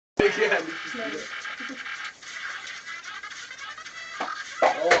Again.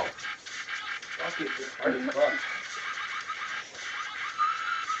 Oh. Fuck it, it's hard as fuck.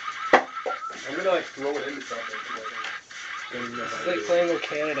 I'm gonna like throw it into something. It's like playing with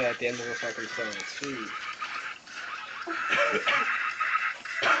Canada at the end of a fucking song. Sweet.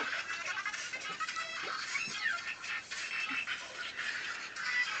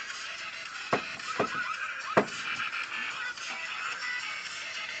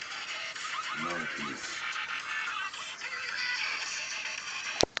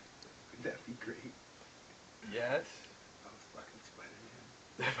 Would that be great? Yes. I was fucking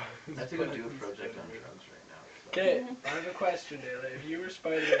Spider-Man. I have to go do a project on drugs right now. So. Okay, I have a question, Daylight. If you were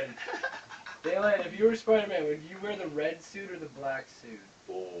Spider-Man, Daylight, if you were Spider-Man, would you wear the red suit or the black suit?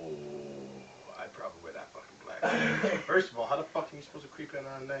 Oh, I'd probably wear that fucking black suit. First of all, how the fuck are you supposed to creep in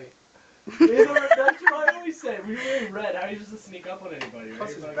on a night? That's what I always say. When you're wearing red, how are you supposed to sneak up on anybody? Right?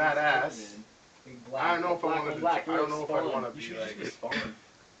 Plus it's You're badass. Spider-Man. Black, I don't know if black I want to. black. I don't know if I Spawn. want to You be should like. just be Spawn.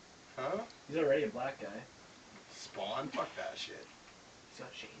 Huh? He's already a black guy. Spawn? Fuck that shit. He's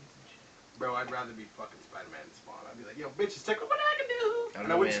got chains and shit. Bro, I'd rather be fucking Spider-Man than Spawn. I'd be like, yo, bitches, check out what I can do. I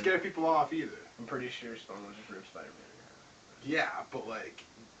And I wouldn't scare people off either. I'm pretty sure Spawn was just rip Spider-Man. Yeah, but like,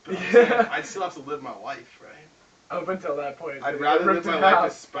 Yeah. I'd still have to live my life, right? Up until that point. I'd rather live my life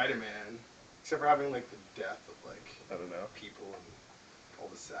as Spider-Man, except for having like the death of like I don't know. people and all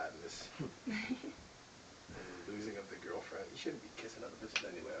the sadness and the losing of the girlfriend. You shouldn't be kissing other bitches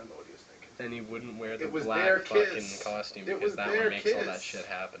anyway. I don't know what he was thinking. Then he wouldn't wear the It was black their fucking kiss. costume It because was that their one makes all that kiss. shit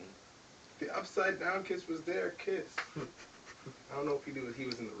happen. The upside down kiss was their kiss. I don't know if he knew he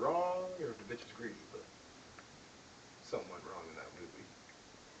was in the wrong or if the bitch was greedy, but something went wrong in that movie.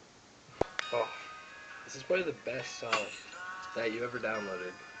 Oh, this is probably the best song that you ever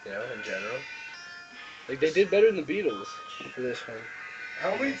downloaded, you know, in general. Like, they did better than the Beatles for this one.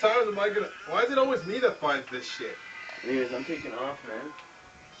 How many times am I gonna... Why is it always me that finds this shit? Anyways, I'm taking off, man.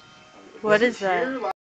 What is that? Here,